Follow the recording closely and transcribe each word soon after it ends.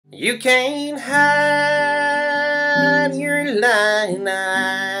You can't hide your lying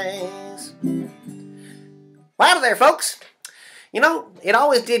eyes. Well, there, folks. You know, it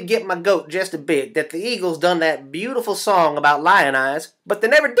always did get my goat just a bit that the Eagles done that beautiful song about lion eyes, but they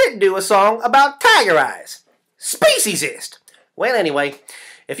never did do a song about tiger eyes. Speciesist! Well, anyway,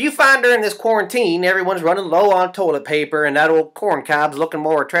 if you find during this quarantine everyone's running low on toilet paper and that old corn cob's looking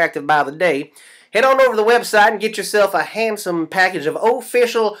more attractive by the day, head on over to the website and get yourself a handsome package of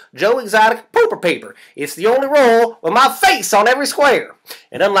official Joe Exotic pooper paper. It's the only roll with my face on every square.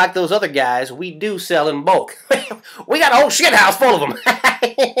 And unlike those other guys, we do sell in bulk. We got a whole shithouse full of them.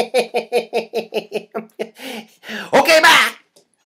 Okay, bye.